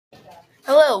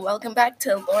Hello, welcome back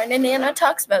to Lauren and Anna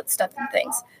Talks About Stuff and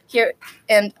Things. Here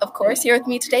with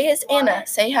me today is Anna.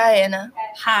 Say hi, Anna.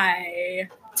 Hi.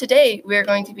 Today we're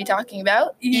going to be talking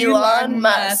about Elon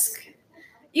Musk.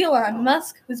 Elon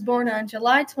Musk was born on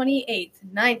July 28th,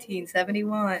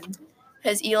 1971.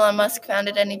 Has Elon Musk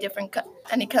founded any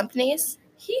companies?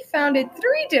 He founded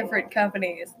 3 different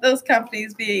companies, those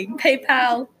companies being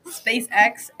PayPal,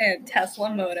 SpaceX, and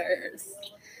Tesla Motors.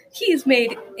 He's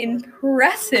made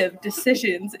impressive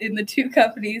decisions in the 2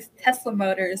 companies, Tesla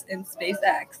Motors and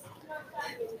SpaceX.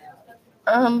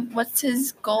 What's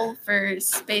his goal for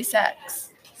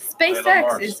SpaceX?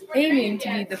 SpaceX is aiming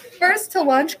to be the first to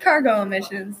launch cargo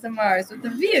missions to Mars with a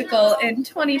vehicle in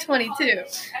 2022.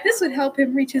 This would help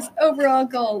him reach his overall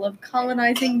goal of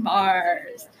colonizing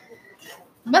Mars.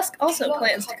 Musk also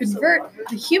plans to convert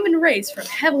the human race from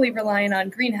heavily relying on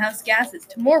greenhouse gases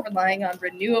to more relying on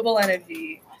renewable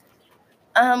energy.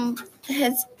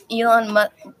 Has Elon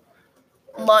Musk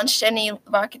launched any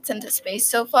rockets into space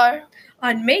so far?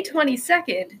 On May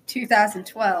 22nd,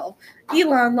 2012,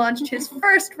 Elon launched his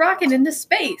first rocket into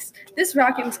space. This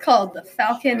rocket was called the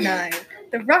Falcon 9.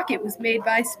 The rocket was made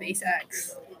by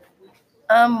SpaceX.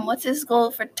 What's his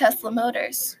goal for Tesla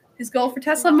Motors? His goal for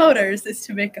Tesla Motors is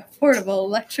to make affordable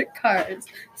electric cars,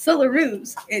 solar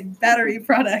roofs, and battery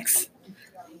products.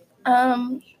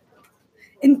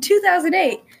 In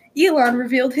 2008, Elon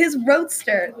revealed his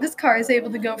Roadster. This car is able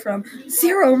to go from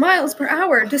 0 miles per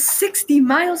hour to 60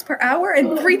 miles per hour in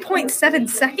 3.7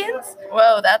 seconds.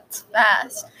 Whoa, that's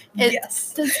fast.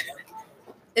 Yes.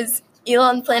 Is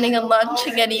Elon planning on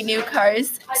launching any new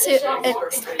cars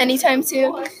anytime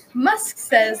soon? Musk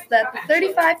says that the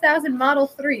 35,000 Model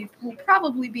 3 will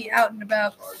probably be out in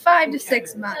about 5 to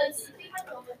 6 months.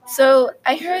 So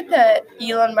I heard that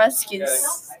Elon Musk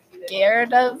is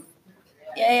scared of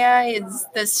AI. Is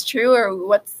this true, or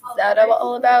what's that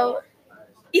all about?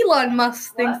 Elon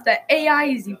Musk thinks that AI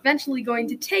is eventually going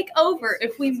to take over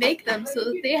if we make them so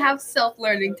that they have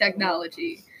self-learning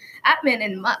technology. Atman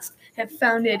and Musk have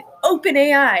founded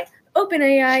OpenAI.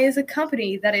 OpenAI is a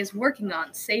company that is working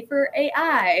on safer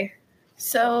AI.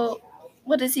 So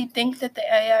what does he think that the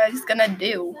AI is going to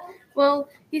do? Well,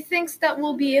 he thinks that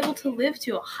we'll be able to live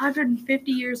to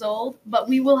 150 years old, but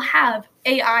we will have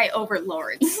AI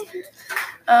overlords.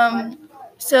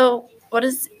 So what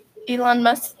does Elon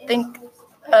Musk think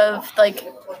of,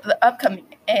 the upcoming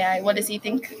AI? What does he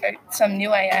think some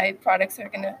new AI products are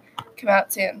going to come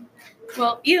out soon?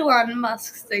 Well, Elon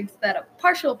Musk thinks that a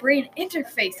partial brain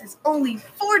interface is only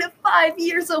 4 to 5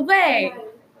 years away.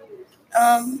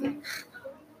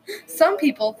 Some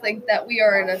people think that we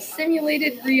are in a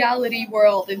simulated reality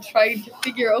world and trying to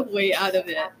figure a way out of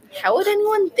it. How would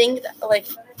anyone think that,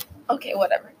 okay,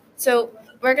 whatever. So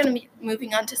we're going to be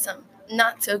moving on to some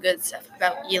not so good stuff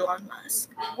about Elon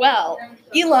Musk. Well,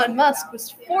 Elon Musk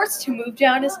was forced to move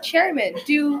down as chairman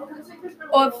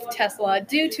of Tesla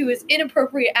due to his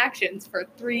inappropriate actions for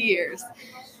 3 years.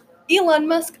 Elon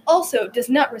Musk also does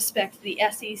not respect the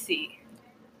SEC.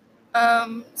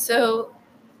 So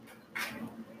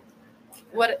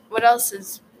what else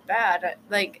is bad?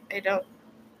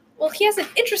 Well, he has an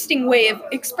interesting way of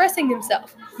expressing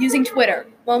himself using Twitter,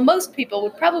 while most people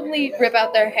would probably rip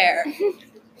out their hair.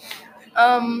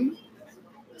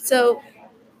 So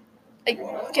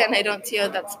again, I don't see how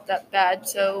that's that bad.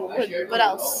 So what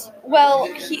else? Well,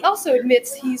 he also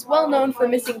admits he's well known for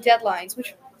missing deadlines,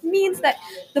 which means that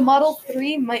the Model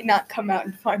 3 might not come out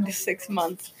in 5 to 6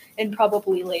 months, and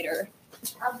probably later.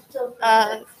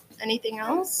 Anything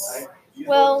else?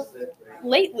 Well,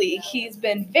 lately he's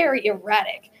been very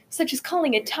erratic, such as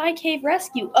calling a Thai cave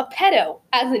rescue a pedo,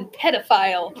 as in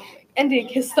pedophile, ending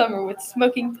his summer with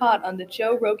smoking pot on the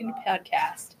Joe Rogan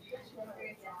podcast.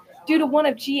 Due to one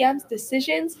of GM's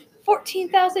decisions,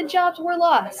 14,000 jobs were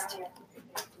lost.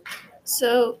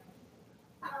 So,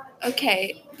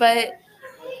 okay, but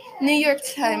New York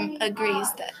Times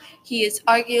agrees that he is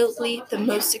arguably the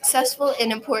most successful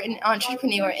and important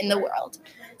entrepreneur in the world.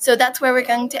 So that's where we're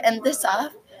going to end this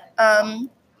off.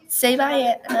 Say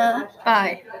bye, Anna.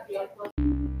 Bye.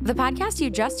 The podcast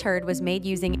you just heard was made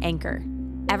using Anchor.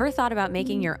 Ever thought about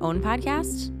making your own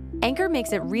podcast? Anchor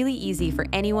makes it really easy for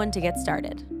anyone to get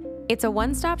started. It's a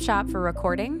one-stop shop for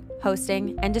recording,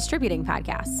 hosting, and distributing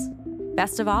podcasts.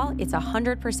 Best of all, it's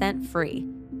 100% free.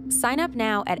 Sign up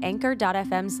now at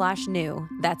anchor.fm/new.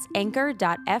 That's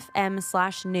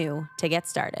anchor.fm/new to get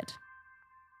started.